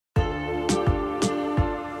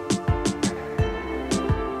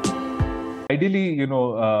Ideally,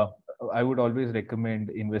 I would always recommend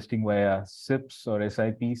investing via SIPs or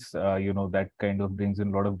SIPs. That kind of brings in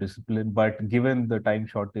a lot of discipline. But given the time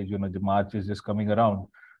shortage, the March is just coming around.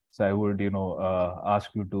 So I would, ask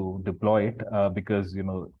you to deploy it because,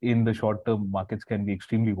 in the short term, markets can be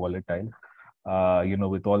extremely volatile.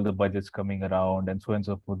 With all the budgets coming around and so on and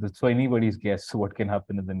so forth. So anybody's guess what can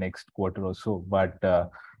happen in the next quarter or so. But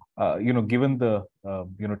given the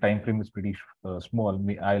time frame is pretty small,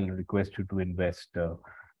 I'll request you to invest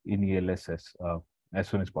in ELSS as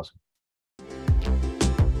soon as possible.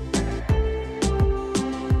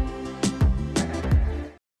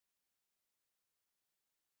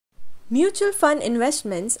 Mutual fund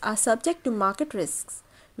investments are subject to market risks.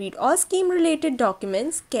 Read all scheme-related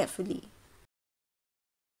documents carefully.